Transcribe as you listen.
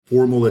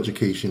Formal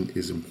education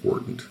is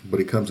important, but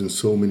it comes in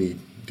so many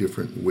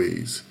different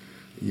ways.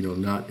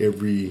 Not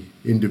every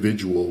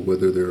individual,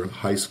 whether they're a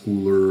high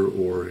schooler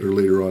or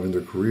later on in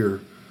their career,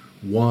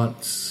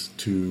 wants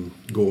to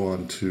go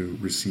on to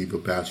receive a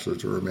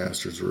bachelor's or a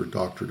master's or a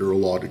doctorate or a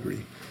law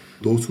degree.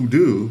 Those who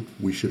do,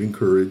 we should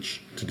encourage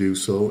to do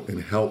so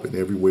and help in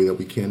every way that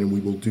we can, and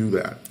we will do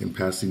that. And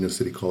Pasadena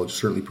City College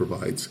certainly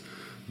provides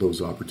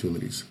those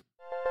opportunities.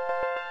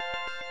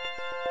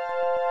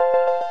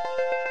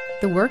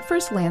 The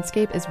workforce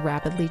landscape is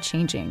rapidly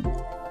changing,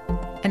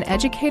 and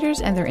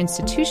educators and their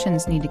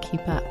institutions need to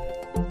keep up.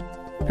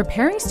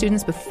 Preparing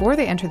students before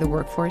they enter the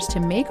workforce to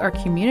make our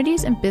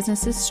communities and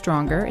businesses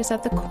stronger is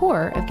at the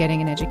core of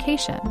getting an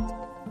education.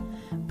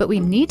 But we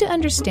need to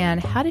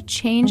understand how to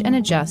change and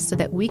adjust so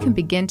that we can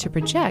begin to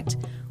project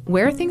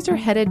where things are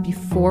headed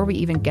before we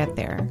even get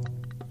there.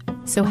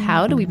 So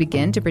how do we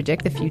begin to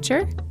predict the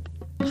future?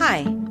 Hi,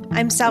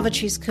 I'm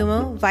Salvatrice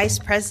Kumo, Vice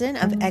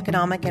President of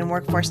Economic and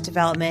Workforce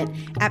Development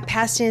at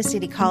Pasadena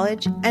City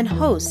College and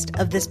host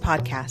of this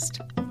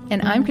podcast.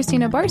 And I'm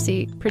Christina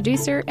Barcy,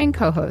 producer and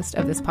co-host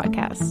of this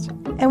podcast.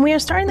 And we are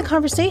starting the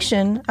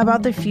conversation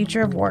about the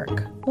future of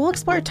work. We'll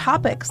explore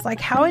topics like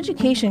how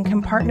education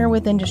can partner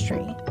with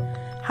industry,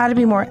 how to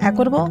be more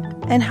equitable,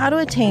 and how to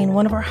attain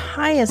one of our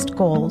highest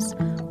goals,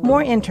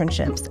 more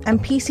internships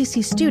and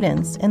PCC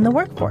students in the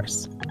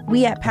workforce.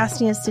 We at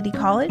Pasadena City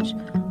College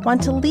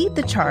want to lead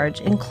the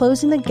charge in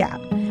closing the gap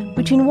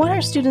between what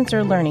our students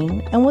are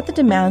learning and what the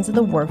demands of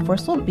the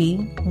workforce will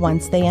be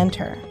once they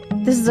enter.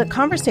 This is a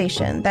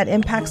conversation that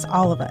impacts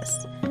all of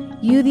us,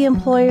 you, the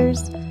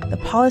employers, the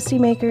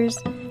policymakers,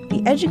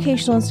 the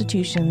educational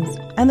institutions,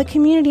 and the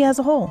community as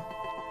a whole.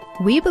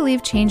 We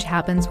believe change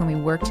happens when we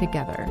work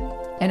together,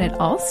 and it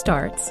all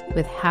starts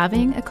with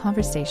having a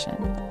conversation.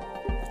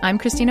 I'm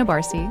Christina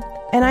Barcy.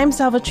 And I'm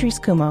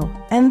Salvatrice Kumo,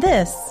 and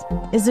this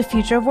is The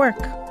Future of Work.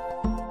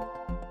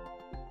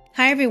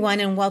 Hi,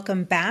 everyone, and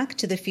welcome back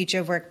to the Future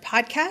of Work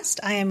podcast.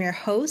 I am your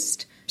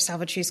host,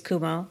 Salvatrice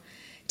Kumo.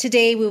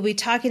 Today, we'll be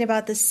talking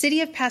about the city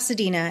of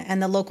Pasadena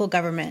and the local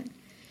government.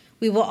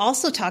 We will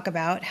also talk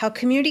about how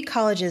community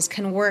colleges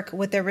can work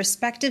with their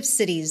respective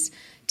cities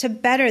to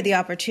better the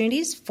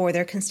opportunities for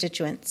their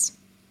constituents.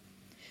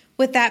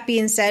 With that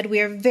being said, we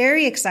are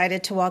very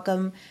excited to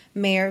welcome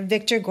Mayor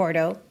Victor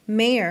Gordo,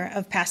 Mayor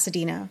of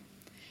Pasadena.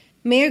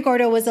 Mayor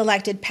Gordo was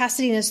elected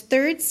Pasadena's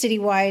third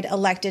citywide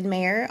elected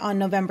mayor on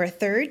November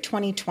 3rd,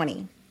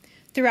 2020.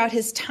 Throughout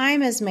his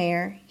time as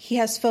mayor, he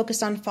has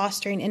focused on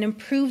fostering an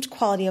improved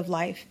quality of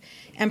life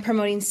and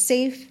promoting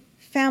safe,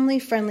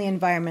 family-friendly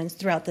environments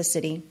throughout the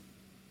city.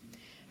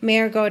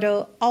 Mayor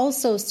Gordo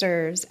also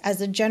serves as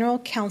the General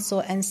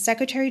Counsel and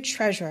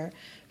Secretary-Treasurer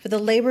for the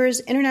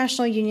Laborers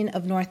International Union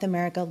of North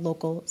America,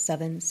 Local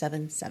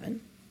 777.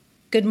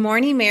 Good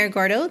morning, Mayor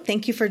Gordo.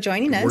 Thank you for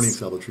joining us.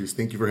 Good morning, Salvatrice.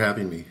 Thank you for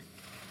having me.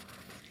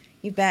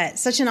 You bet.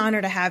 Such an honor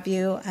to have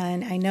you.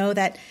 And I know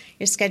that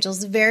your schedule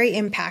is very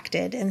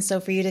impacted. And so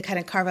for you to kind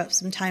of carve up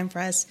some time for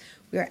us,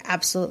 we are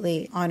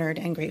absolutely honored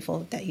and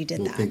grateful that you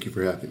did that. Thank you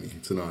for having me.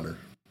 It's an honor.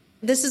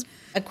 This is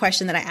a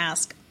question that I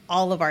ask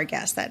all of our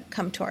guests that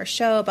come to our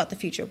show about the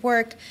future of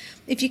work.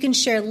 If you can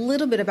share a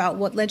little bit about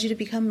what led you to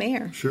become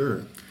mayor.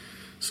 Sure.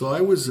 So I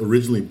was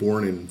originally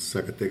born in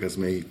Zacatecas,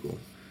 Mexico,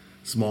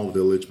 small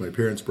village. My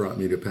parents brought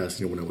me to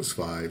Pasadena when I was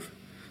 5.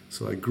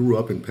 So I grew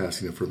up in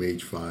Pasadena from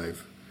age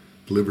 5.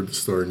 Delivered the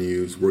Star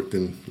News, worked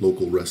in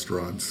local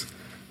restaurants.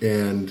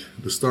 And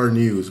the Star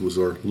News was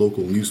our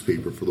local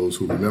newspaper for those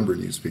who remember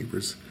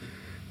newspapers.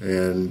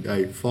 And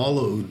I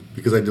followed,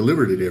 because I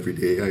delivered it every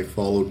day, I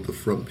followed the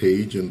front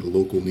page and the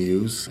local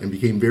news and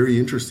became very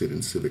interested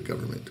in civic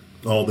government.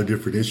 All the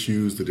different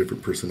issues, the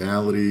different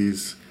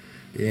personalities.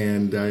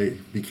 And I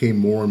became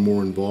more and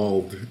more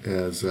involved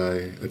as I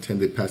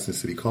attended Pasadena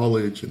City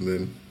College and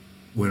then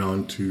went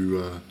on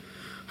to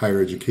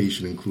higher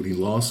education, including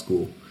law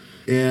school.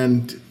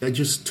 And I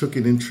just took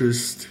an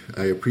interest.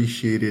 I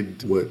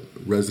appreciated what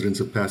residents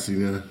of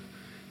Pasadena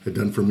had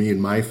done for me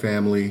and my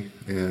family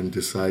and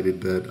decided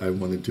that I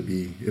wanted to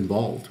be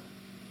involved.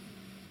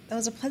 That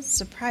was a pleasant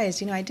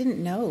surprise. I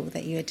didn't know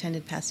that you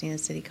attended Pasadena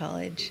City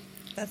College.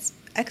 That's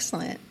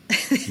excellent.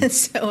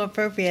 It's so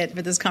appropriate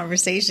for this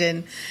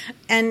conversation.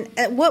 And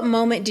at what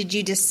moment did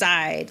you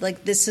decide,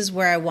 this is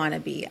where I want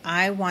to be?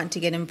 I want to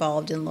get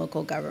involved in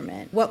local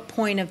government. What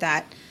point of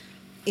that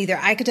either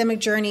academic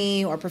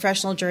journey or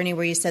professional journey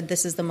where you said,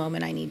 this is the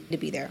moment I need to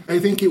be there? I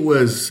think it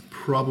was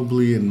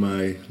probably in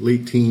my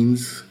late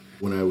teens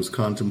when I was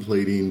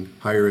contemplating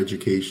higher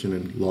education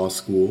and law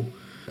school.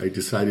 I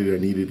decided I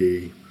needed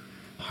a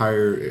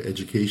higher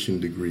education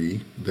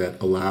degree that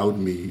allowed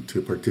me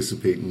to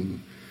participate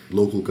in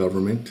local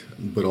government,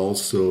 but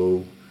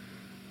also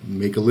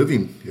make a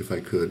living if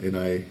I could. And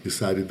I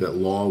decided that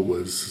law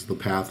was the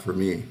path for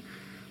me.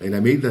 And I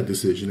made that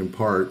decision in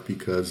part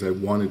because I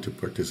wanted to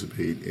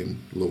participate in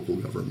local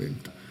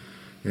government.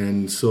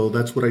 And so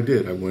that's what I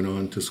did. I went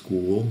on to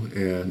school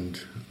and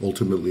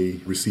ultimately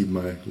received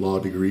my law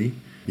degree,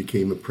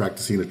 became a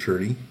practicing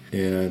attorney,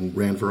 and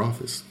ran for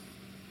office.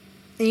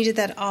 And you did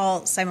that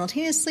all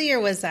simultaneously, or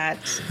was that,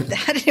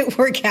 how did it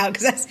work out?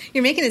 Because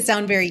you're making it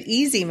sound very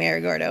easy, Mayor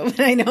Gordo,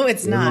 but I know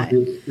it's not.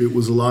 It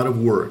was a lot of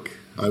work.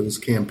 I was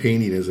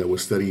campaigning as I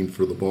was studying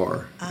for the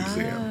bar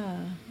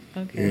exam.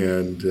 Okay.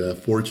 And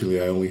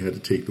fortunately, I only had to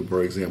take the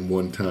bar exam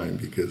one time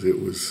because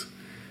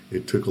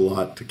it took a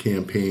lot to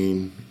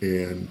campaign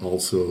and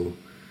also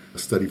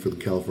study for the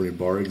California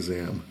bar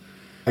exam.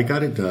 I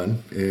got it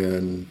done,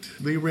 and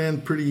they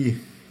ran pretty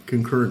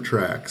concurrent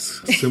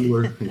tracks,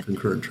 similar and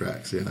concurrent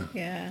tracks, yeah.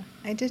 Yeah,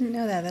 I didn't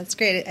know that. That's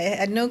great. I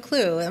had no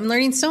clue. I'm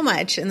learning so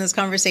much in this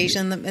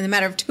conversation in the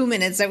matter of 2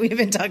 minutes that we've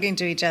been talking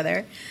to each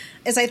other.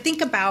 As I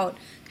think about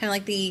kind of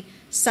like the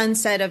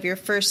sunset of your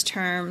first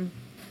term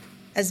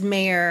as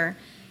mayor,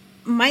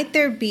 might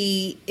there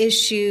be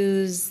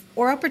issues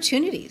or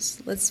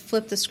opportunities? Let's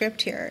flip the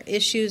script here.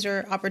 Issues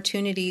or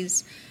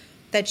opportunities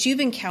that you've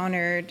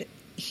encountered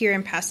here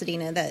in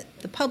Pasadena that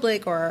the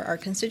public or our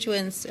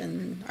constituents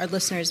and our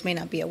listeners may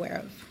not be aware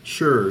of?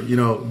 Sure.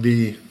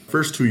 The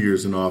first 2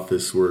 years in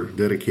office were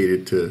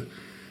dedicated to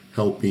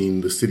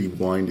helping the city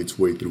wind its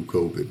way through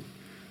COVID.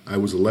 I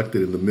was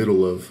elected in the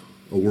middle of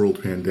a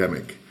world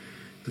pandemic.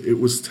 It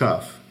was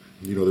tough.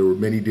 There were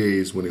many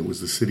days when it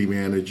was the city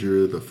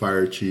manager, the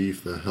fire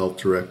chief, the health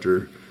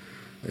director,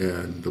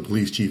 and the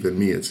police chief and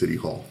me at City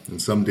Hall.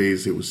 And some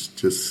days it was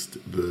just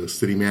the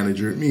city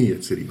manager and me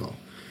at City Hall.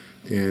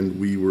 And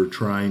we were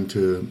trying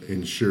to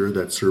ensure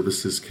that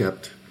services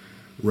kept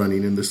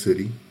running in the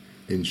city,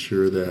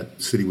 ensure that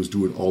the city was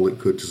doing all it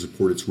could to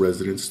support its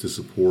residents, to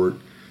support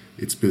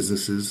its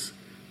businesses,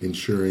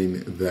 ensuring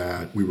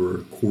that we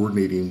were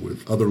coordinating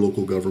with other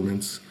local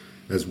governments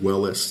as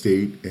well as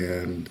state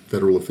and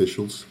federal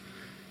officials.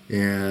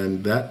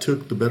 And that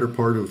took the better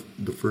part of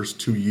the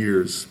first 2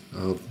 years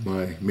of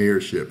my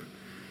mayorship.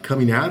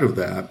 Coming out of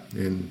that,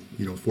 and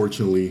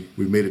fortunately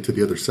we made it to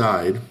the other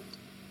side.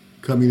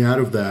 Coming out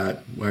of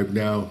that, I've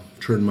now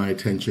turned my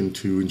attention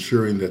to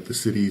ensuring that the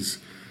city's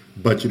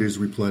budget is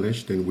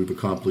replenished, and we've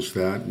accomplished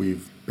that.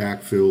 We've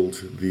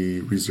backfilled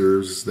the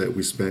reserves that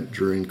we spent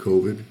during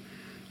COVID,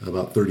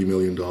 about $30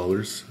 million.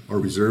 Our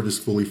reserve is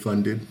fully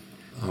funded.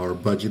 Our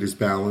budget is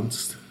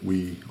balanced.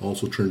 We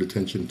also turned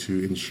attention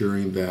to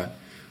ensuring that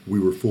we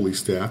were fully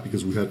staffed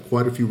because we had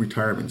quite a few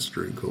retirements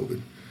during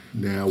COVID.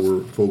 Now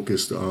we're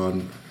focused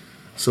on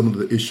some of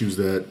the issues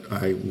that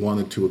I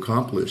wanted to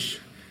accomplish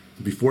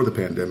before the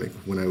pandemic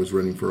when I was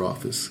running for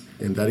office.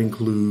 And that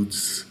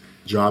includes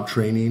job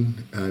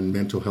training and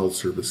mental health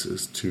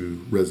services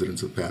to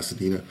residents of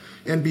Pasadena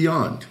and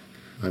beyond.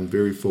 I'm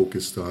very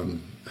focused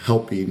on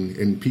helping,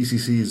 and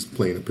PCC is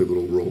playing a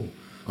pivotal role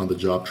on the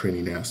job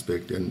training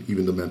aspect and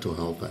even the mental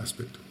health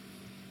aspect.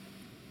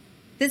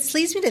 This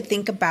leads me to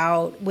think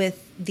about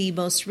with the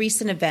most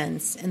recent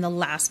events in the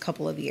last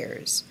couple of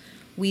years.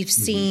 We've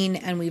seen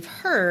and we've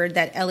heard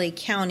that LA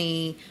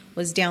County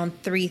was down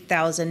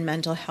 3,000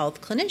 mental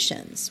health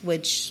clinicians,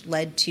 which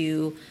led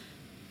to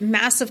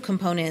massive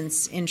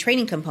components in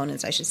training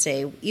components, I should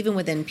say, even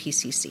within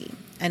PCC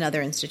and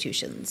other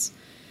institutions.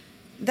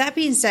 That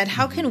being said,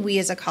 how can we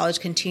as a college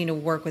continue to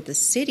work with the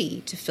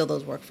city to fill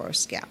those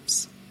workforce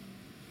gaps?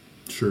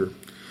 Sure.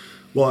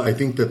 Well, I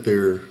think that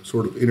they're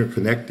sort of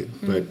interconnected,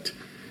 but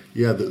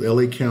yeah, the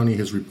LA County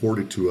has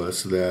reported to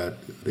us that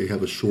they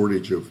have a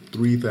shortage of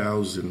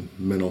 3,000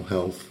 mental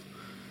health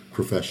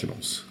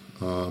professionals.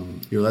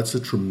 That's a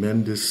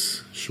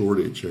tremendous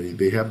shortage. I mean,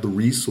 they have the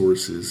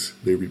resources,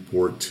 they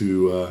report,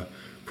 to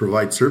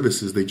provide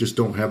services. They just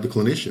don't have the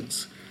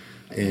clinicians.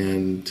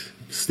 And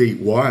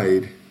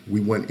statewide,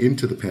 we went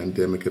into the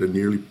pandemic at a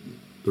nearly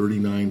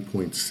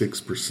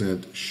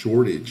 39.6%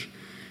 shortage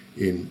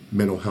in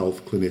mental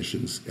health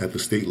clinicians at the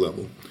state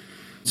level.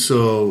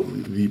 So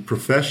the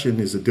profession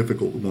is a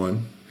difficult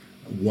one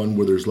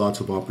where there's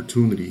lots of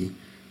opportunity,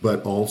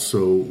 but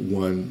also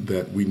one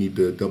that we need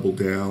to double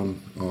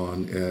down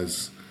on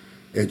as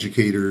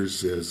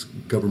educators, as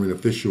government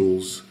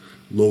officials,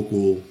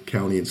 local,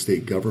 county, and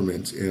state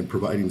governments, and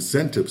provide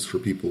incentives for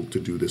people to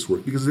do this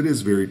work because it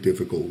is very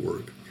difficult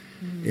work.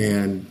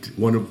 And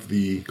one of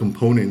the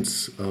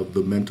components of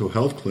the mental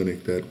health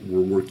clinic that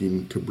we're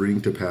working to bring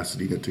to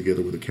Pasadena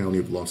together with the County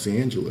of Los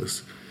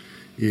Angeles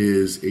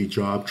is a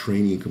job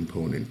training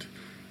component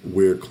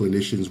where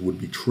clinicians would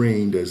be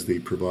trained as they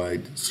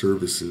provide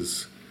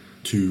services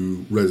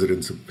to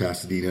residents of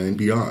Pasadena and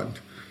beyond.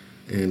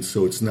 And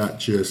so it's not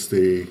just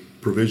a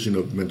provision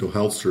of mental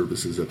health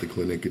services at the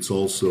clinic, it's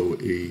also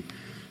a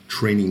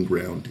training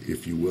ground,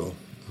 if you will,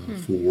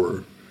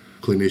 for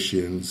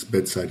clinicians,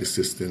 bedside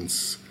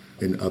assistants,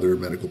 and other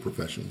medical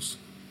professionals.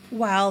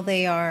 While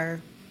they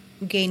are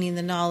gaining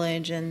the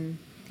knowledge and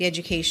the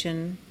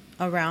education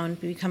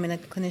around becoming a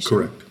clinician?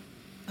 Correct.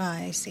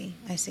 I see.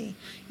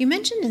 You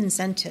mentioned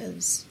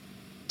incentives.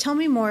 Tell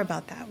me more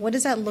about that. What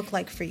does that look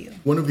like for you?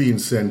 One of the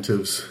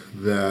incentives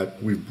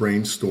that we've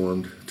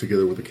brainstormed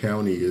together with the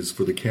county is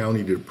for the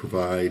county to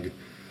provide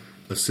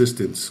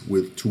assistance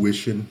with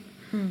tuition,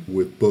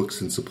 with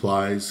books and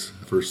supplies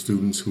for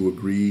students who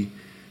agree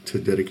to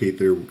dedicate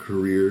their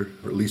career,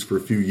 or at least for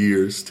a few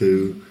years,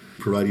 to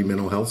providing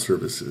mental health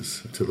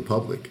services to the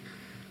public.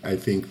 I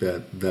think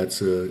that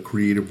that's a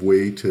creative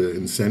way to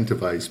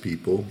incentivize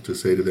people, to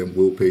say to them,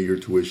 we'll pay your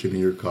tuition and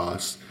your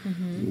costs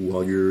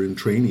while you're in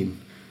training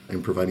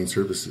and providing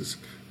services,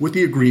 with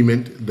the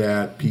agreement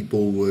that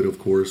people would, of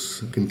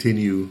course,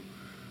 continue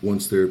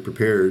once they're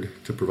prepared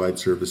to provide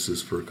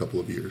services for a couple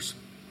of years.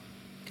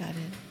 Got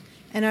it.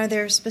 And are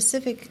there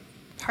specific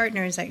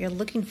partners that you're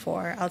looking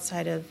for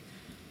outside of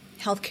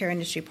healthcare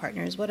industry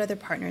partners? What other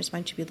partners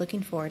might you be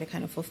looking for to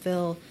kind of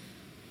fulfill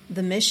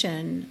the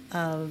mission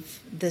of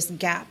this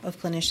gap of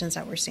clinicians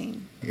that we're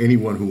seeing?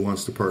 Anyone who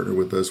wants to partner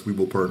with us, we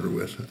will partner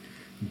with.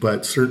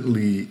 But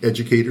certainly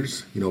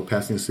educators,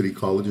 Pasadena City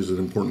College is an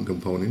important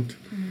component.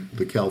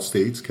 The Cal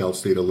State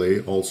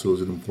LA also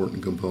is an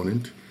important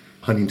component.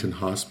 Huntington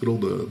Hospital,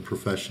 the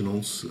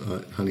professionals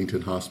at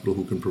Huntington Hospital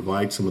who can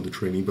provide some of the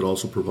training, but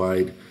also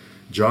provide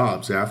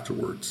jobs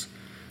afterwards.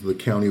 The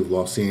County of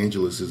Los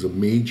Angeles is a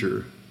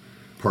major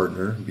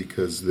partner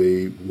because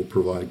they will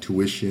provide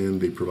tuition,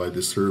 they provide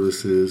the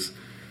services,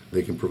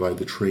 they can provide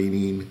the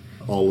training,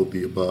 all of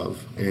the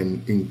above,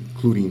 and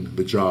including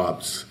the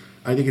jobs.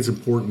 I think it's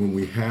important when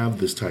we have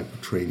this type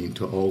of training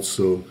to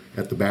also,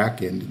 at the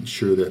back end,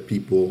 ensure that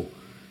people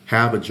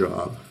have a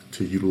job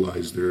to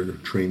utilize their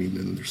training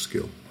and their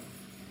skill.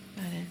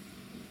 Got it.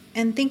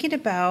 And thinking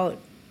about,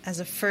 as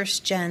a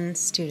first-gen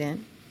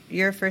student,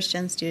 you're a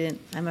first-gen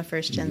student, I'm a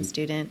first-gen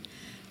student,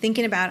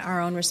 thinking about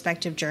our own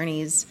respective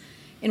journeys,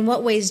 in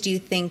what ways do you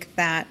think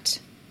that,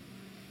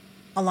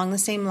 along the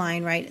same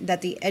line, right,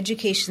 that the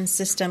education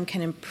system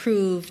can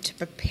improve to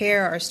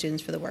prepare our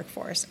students for the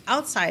workforce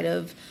outside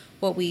of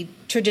what we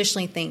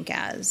traditionally think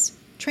as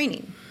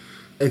training?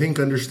 I think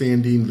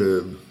understanding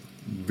the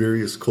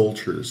various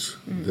cultures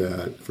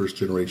that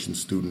first-generation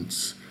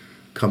students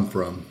come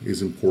from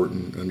is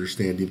important.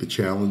 Understanding the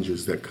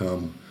challenges that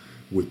come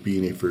with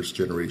being a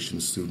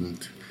first-generation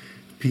student.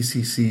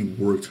 PCC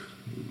worked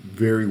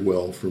very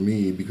well for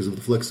me because of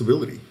the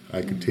flexibility.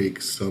 I could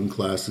take some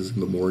classes in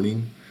the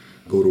morning,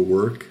 go to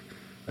work,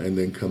 and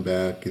then come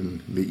back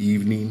in the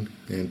evening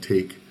and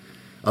take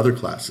other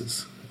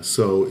classes.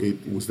 So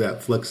it was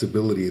that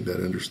flexibility,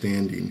 that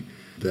understanding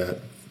that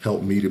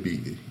helped me to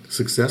be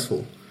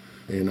successful.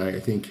 And I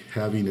think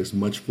having as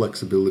much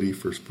flexibility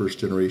for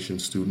first-generation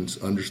students,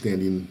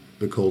 understanding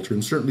the culture,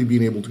 and certainly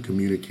being able to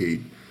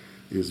communicate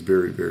is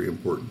very, very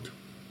important.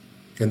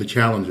 And the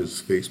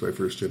challenges faced by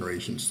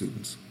first-generation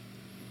students.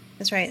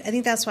 That's right. I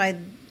think that's why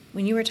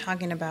when you were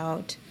talking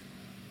about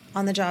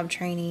on-the-job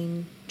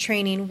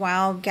training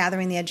while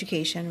gathering the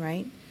education,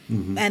 right,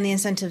 and the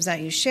incentives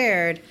that you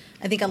shared,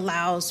 I think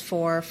allows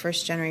for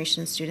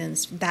first-generation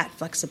students that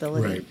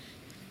flexibility. Right.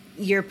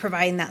 You're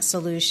providing that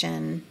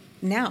solution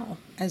now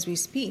as we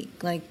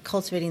speak, like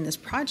cultivating this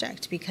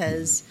project,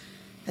 because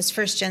as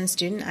first-gen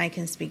student, I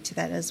can speak to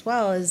that as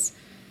well, as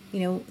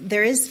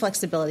there is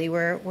flexibility.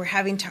 We're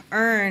having to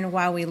earn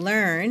while we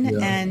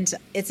learn, and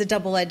it's a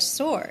double-edged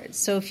sword.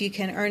 So if you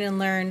can earn and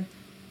learn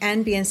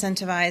and be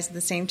incentivized at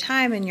the same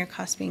time and your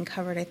costs being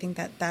covered, I think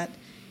that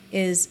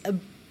is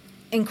an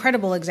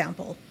incredible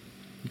example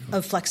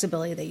of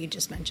flexibility that you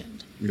just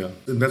mentioned. Yeah,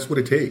 and that's what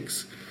it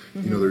takes.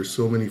 There's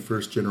so many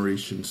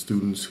first-generation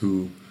students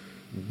who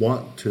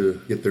want to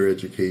get their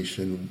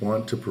education,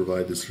 want to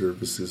provide the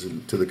services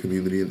to the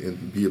community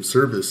and be of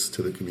service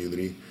to the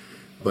community,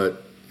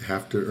 but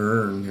have to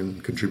earn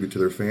and contribute to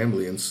their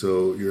family. And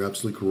so you're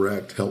absolutely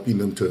correct. Helping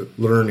them to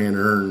learn and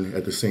earn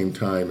at the same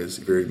time is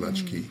very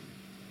much key.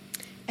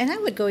 And I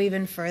would go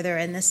even further,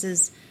 and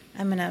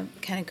I'm going to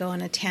kind of go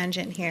on a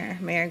tangent here,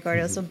 Mayor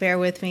Gordo, so bear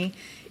with me,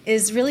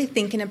 is really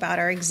thinking about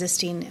our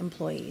existing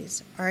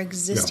employees, our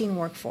existing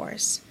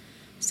workforce.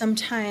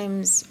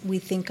 Sometimes we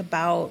think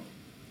about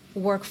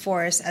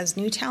workforce as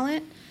new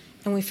talent,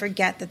 and we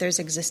forget that there's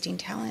existing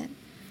talent.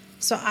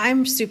 So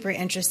I'm super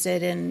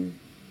interested in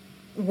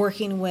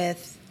working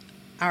with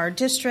our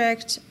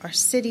district, our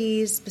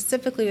cities,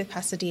 specifically with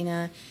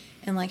Pasadena,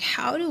 and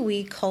how do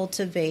we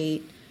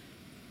cultivate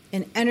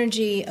an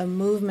energy, a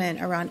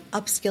movement around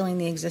upskilling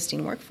the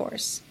existing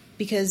workforce?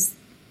 Because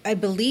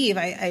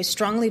I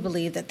strongly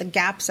believe that the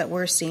gaps that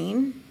we're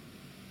seeing,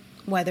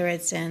 whether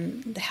it's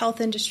in the health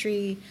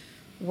industry,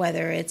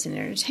 whether it's in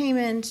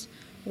entertainment,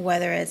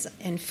 whether it's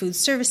in food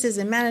services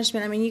and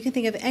management, you can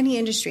think of any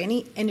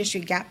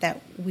industry gap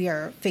that we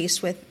are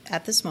faced with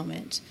at this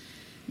moment.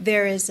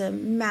 There is a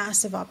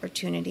massive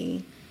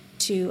opportunity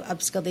to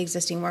upskill the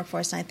existing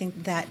workforce. And I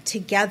think that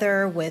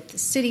together with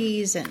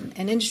cities and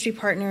industry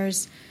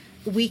partners,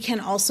 we can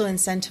also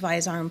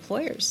incentivize our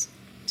employers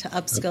to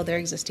upskill their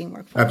existing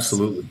workforce.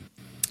 Absolutely.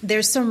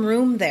 There's some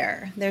room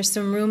there. There's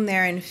some room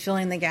there in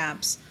filling the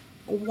gaps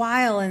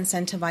while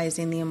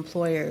incentivizing the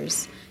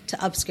employers to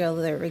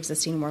upskill their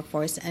existing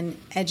workforce and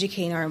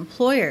educating our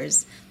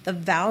employers the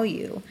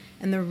value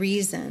and the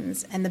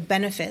reasons and the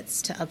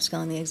benefits to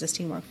upskilling the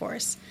existing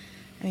workforce.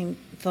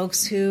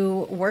 Folks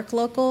who work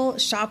local,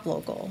 shop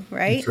local,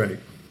 right? That's right.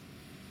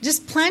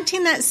 Just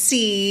planting that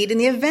seed in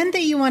the event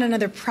that you want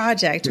another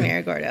project,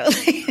 Mayor Gordo.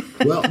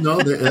 Well,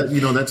 no,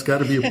 that's got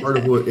to be a part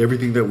of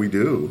everything that we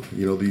do.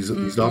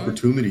 These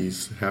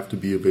opportunities have to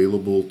be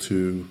available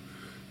to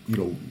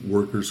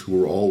workers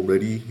who are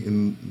already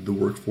in the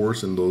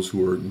workforce and those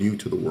who are new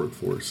to the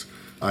workforce.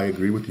 I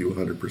agree with you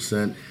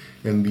 100%.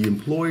 And the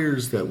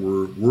employers that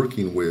we're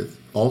working with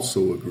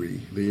also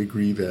agree. They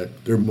agree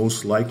that they're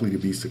most likely to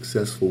be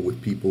successful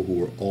with people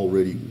who are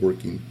already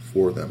working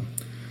for them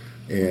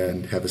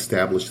and have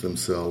established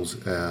themselves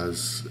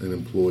as an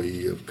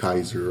employee of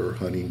Kaiser or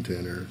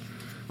Huntington or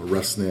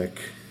Rusnek,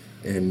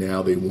 and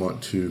now they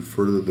want to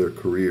further their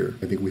career.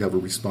 I think we have a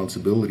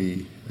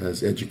responsibility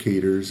as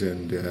educators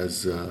and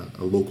as a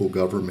local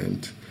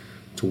government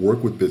to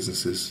work with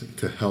businesses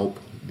to help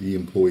the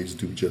employees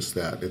do just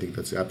that. I think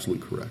that's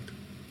absolutely correct.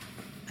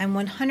 I'm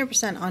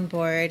 100% on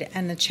board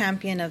and a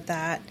champion of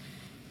that.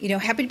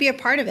 Happy to be a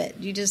part of it.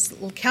 You just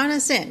count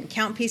us in,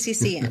 count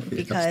PCC in,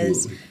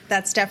 because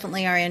that's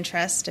definitely our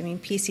interest. I mean,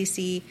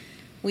 PCC,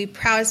 we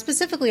proud,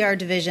 specifically our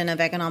Division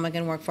of Economic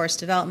and Workforce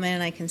Development,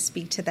 and I can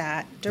speak to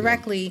that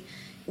directly. Yeah.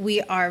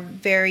 We are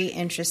very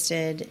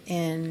interested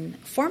in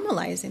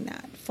formalizing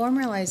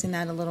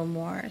that a little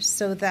more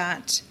so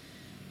that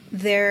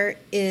there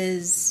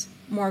is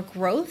more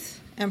growth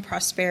and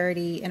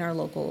prosperity in our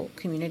local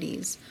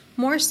communities,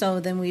 more so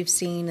than we've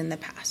seen in the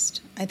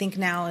past. I think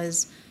now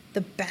is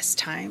the best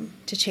time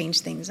to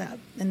change things up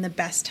and the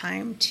best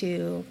time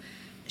to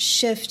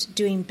shift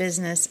doing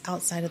business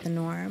outside of the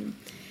norm.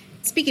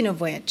 Speaking of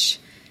which,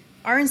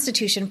 our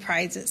institution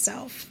prides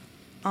itself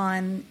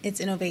on its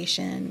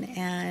innovation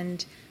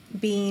and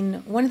being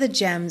one of the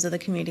gems of the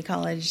community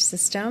college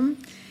system.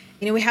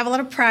 We have a lot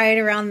of pride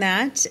around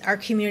that. Our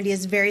community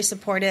is very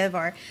supportive.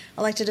 Our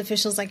elected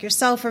officials like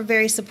yourself are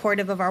very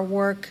supportive of our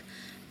work.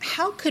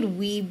 How could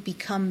we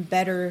become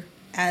better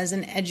as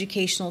an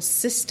educational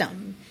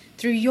system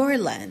through your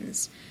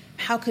lens?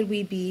 How could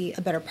we be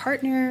a better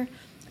partner,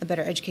 a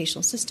better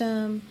educational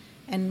system?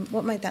 And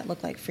what might that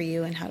look like for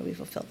you, and how do we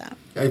fulfill that?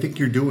 I think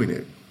you're doing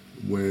it.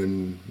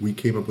 When we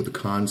came up with the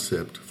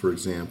concept, for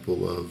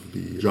example, of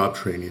the job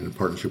training in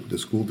partnership with the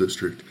school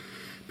district,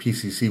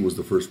 PCC was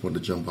the first one to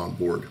jump on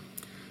board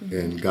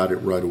and got it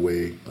right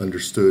away,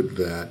 understood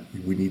that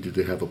we needed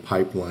to have a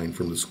pipeline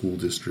from the school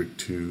district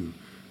to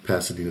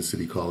Pasadena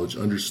City College,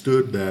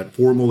 understood that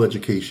formal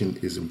education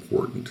is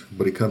important,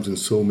 but it comes in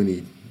so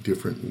many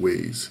different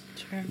ways.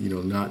 Sure.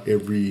 Not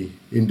every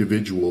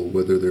individual,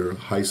 whether they're a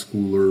high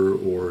schooler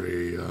or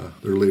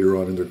they're later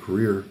on in their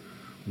career,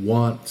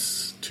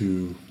 wants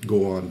to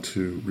go on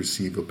to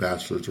receive a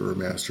bachelor's or a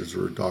master's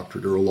or a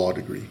doctorate or a law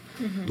degree.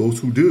 Mm-hmm. Those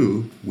who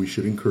do, we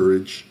should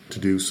encourage to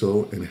do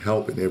so and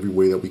help in every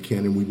way that we can,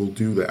 and we will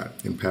do that.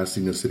 And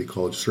Pasadena City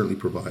College certainly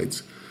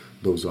provides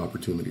those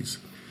opportunities.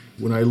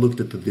 When I looked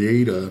at the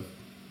data,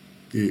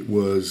 it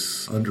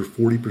was under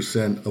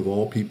 40% of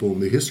all people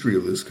in the history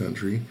of this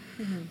country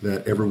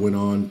that ever went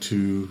on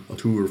to a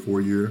 2 or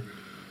 4 year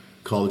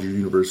college or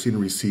university and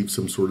received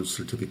some sort of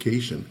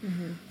certification.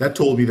 Mm-hmm. That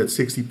told me that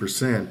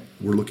 60%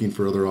 were looking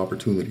for other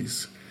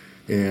opportunities.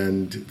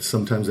 And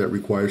sometimes that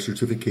requires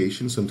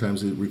certification,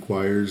 sometimes it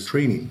requires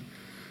training.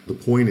 The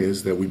point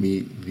is that we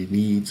meet the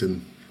needs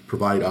and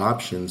provide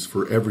options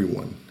for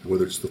everyone,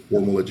 whether it's the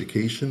formal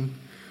education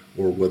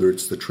or whether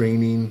it's the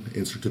training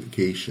and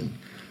certification.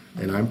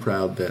 And I'm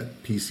proud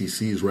that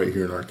PCC is right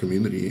here in our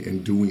community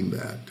and doing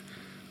that.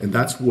 And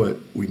that's what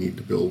we need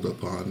to build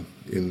upon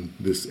in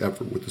this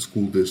effort with the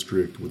school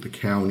district, with the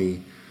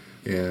county,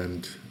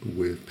 and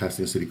with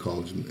Pasadena City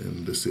College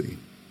and the city.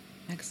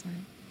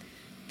 Excellent.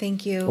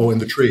 Thank you. Oh,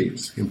 and the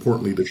trades.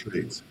 Importantly, the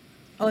trades.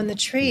 Oh, and the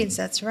trades.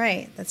 That's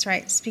right. That's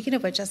right. Speaking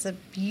of which, that's a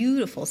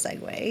beautiful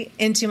segue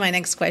into my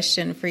next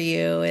question for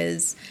you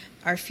is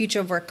our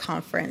Future of Work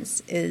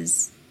conference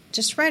is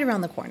just right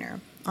around the corner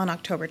on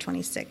October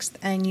 26th,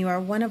 and you are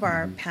one of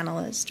our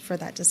panelists for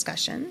that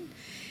discussion.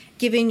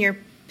 Given your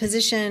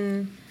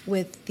position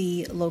with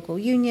the local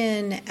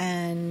union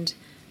and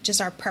just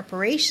our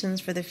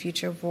preparations for the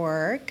future of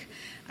work,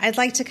 I'd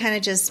like to kind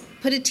of just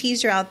put a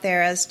teaser out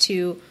there as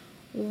to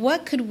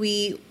what could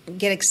we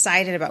get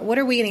excited about? What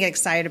are we going to get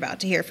excited about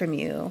to hear from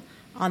you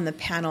on the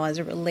panel as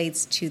it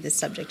relates to the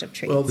subject of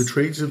trades? Well, the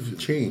trades have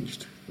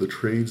changed. The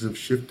trades have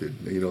shifted.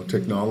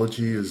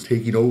 Technology is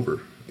taking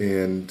over,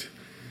 and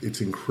it's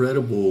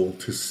incredible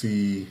to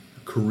see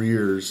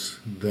careers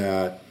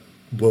that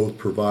both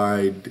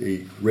provide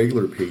a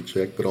regular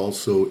paycheck, but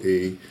also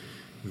a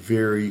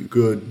very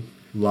good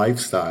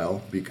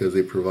lifestyle because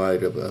they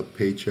provide a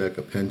paycheck,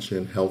 a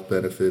pension, health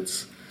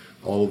benefits,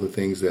 all of the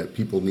things that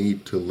people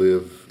need to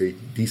live a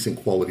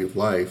decent quality of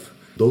life.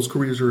 Those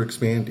careers are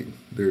expanding.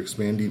 They're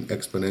expanding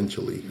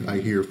exponentially. I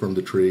hear from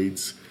the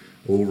trades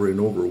over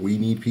and over, we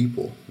need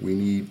people. We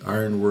need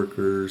iron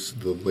workers,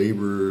 the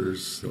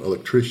laborers,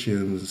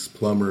 electricians,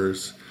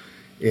 plumbers.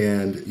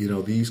 And,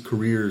 these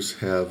careers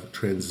have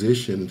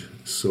transitioned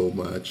so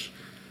much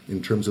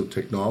in terms of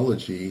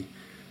technology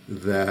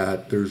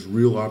that there's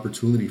real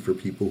opportunity for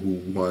people who,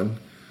 one,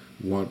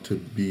 want to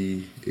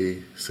be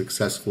a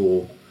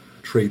successful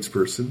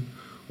tradesperson,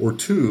 or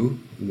two,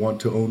 want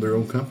to own their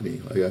own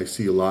company. I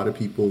see a lot of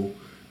people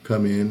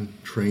come in,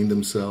 train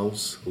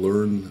themselves,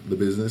 learn the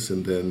business,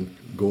 and then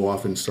go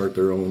off and start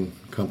their own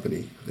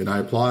company. And I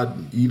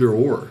applaud either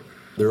or.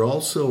 There are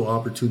also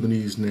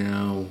opportunities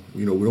now,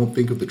 we don't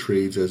think of the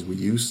trades as we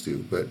used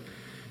to, but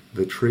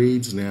the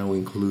trades now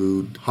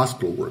include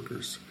hospital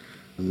workers,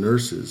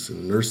 nurses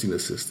and nursing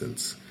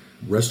assistants,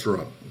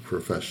 restaurant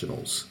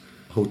professionals,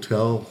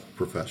 hotel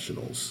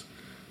professionals,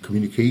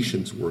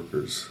 communications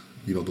workers,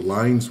 the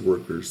lines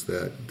workers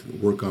that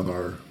work on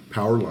our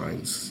power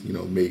lines,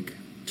 make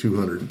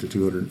 $200,000 to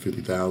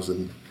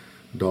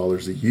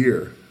 $250,000 a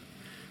year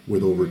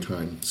with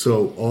overtime.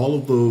 So all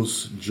of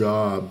those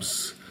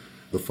jobs,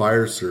 the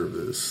fire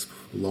service,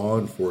 law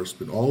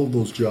enforcement, all of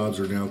those jobs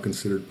are now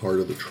considered part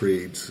of the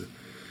trades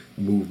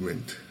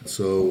movement.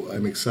 So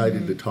I'm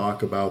excited to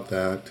talk about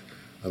that.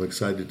 I'm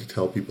excited to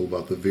tell people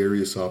about the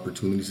various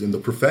opportunities and the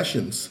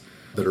professions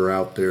that are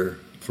out there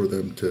for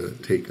them to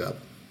take up.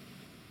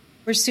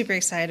 We're super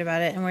excited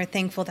about it, and we're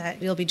thankful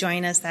that you'll be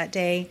joining us that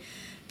day.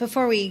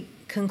 Before we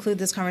conclude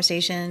this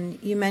conversation,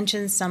 you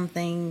mentioned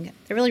something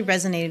that really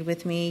resonated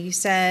with me. You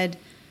said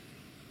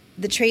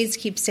the trades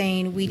keep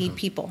saying, we need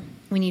people.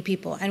 We need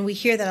people. And we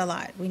hear that a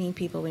lot. We need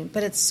people.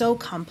 But it's so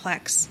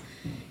complex.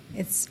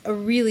 It's a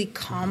really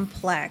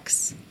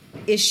complex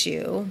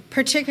issue,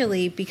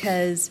 particularly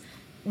because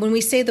when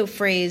we say the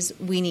phrase,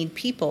 we need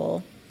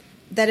people,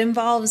 that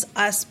involves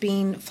us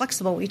being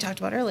flexible, what we talked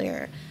about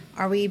earlier.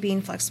 Are we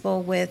being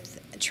flexible with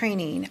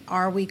training?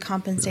 Are we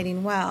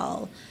compensating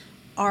well?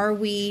 Are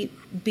we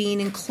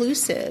being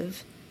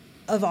inclusive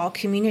of all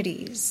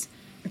communities?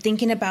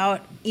 Thinking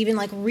about even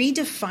like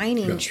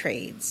redefining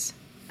trades.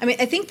 I mean,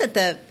 I think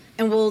that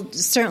and we'll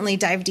certainly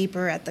dive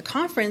deeper at the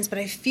conference, but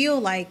I feel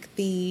like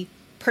the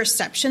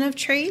perception of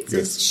trades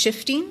is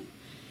shifting.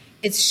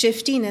 It's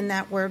shifting in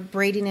that we're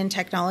braiding in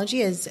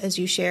technology, as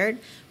you shared.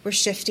 We're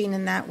shifting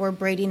in that we're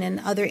braiding in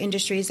other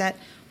industries that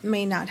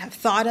may not have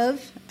thought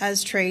of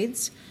as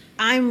trades.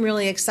 I'm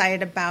really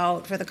excited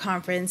about for the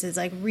conference is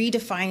like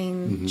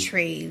redefining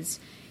trades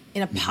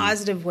in a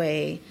positive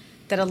way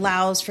that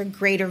allows for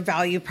greater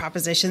value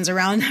propositions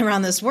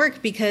around this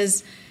work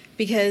because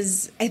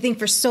I think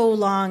for so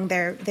long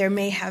there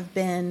may have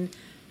been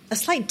a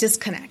slight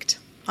disconnect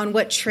on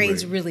what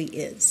trades really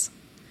is.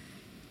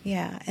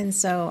 Yeah, and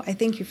so I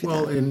thank you for that.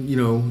 Well,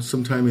 and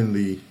sometime in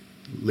the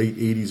late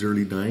 80s,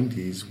 early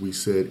 90s, we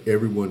said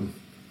everyone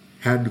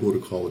had to go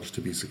to college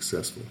to be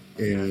successful.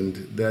 And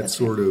that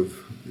sort of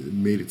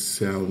made it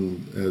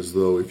sound as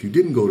though if you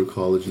didn't go to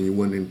college and you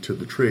went into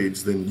the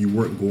trades, then you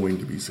weren't going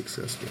to be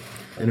successful.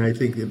 And I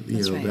think that,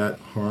 that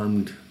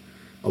harmed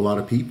a lot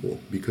of people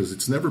because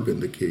it's never been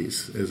the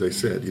case. As I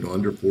said,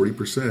 under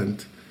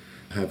 40%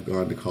 have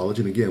gone to college.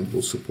 And again,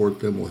 we'll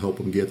support them, we'll help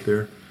them get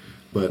there.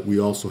 But we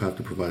also have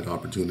to provide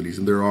opportunities.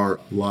 And there are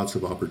lots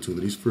of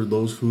opportunities for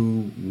those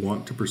who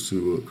want to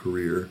pursue a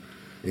career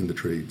in the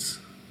trades.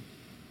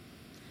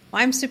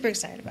 Well, I'm super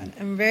excited about it.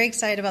 I'm very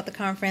excited about the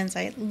conference.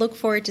 I look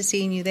forward to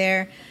seeing you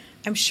there.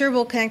 I'm sure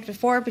we'll connect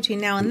between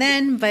now and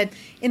then. But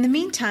in the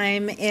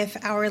meantime, if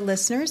our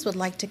listeners would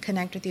like to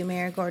connect with you,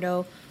 Mayor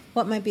Gordo,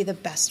 what might be the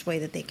best way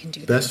that they can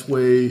do that? Best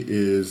way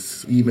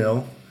is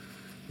email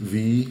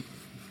vgordo,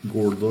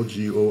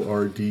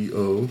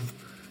 Gordo,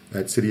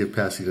 at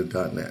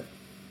cityofpasadena.net.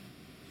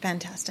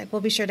 Fantastic.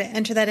 We'll be sure to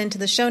enter that into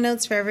the show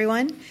notes for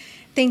everyone.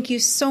 Thank you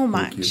so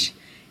much. Thank you.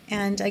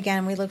 And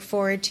again, we look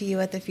forward to you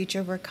at the Future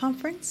of Work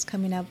Conference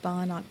coming up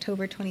on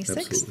October 26th.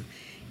 Absolutely.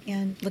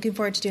 And looking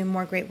forward to doing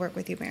more great work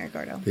with you, Mayor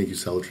Gordo. Thank you,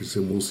 Salatrice,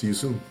 and we'll see you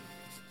soon.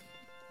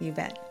 You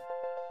bet.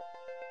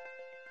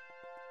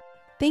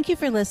 Thank you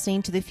for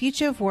listening to the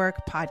Future of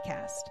Work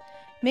podcast.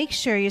 Make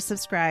sure you're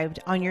subscribed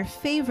on your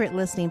favorite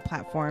listening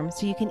platform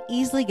so you can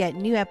easily get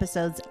new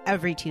episodes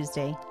every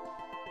Tuesday.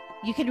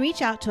 You can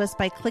reach out to us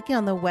by clicking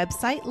on the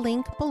website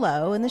link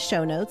below in the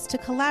show notes to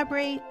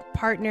collaborate,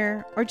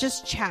 partner, or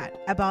just chat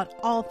about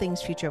all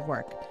things Future of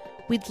Work.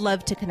 We'd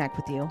love to connect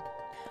with you.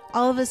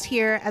 All of us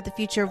here at the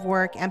Future of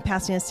Work and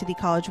Pasadena City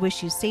College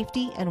wish you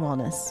safety and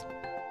wellness.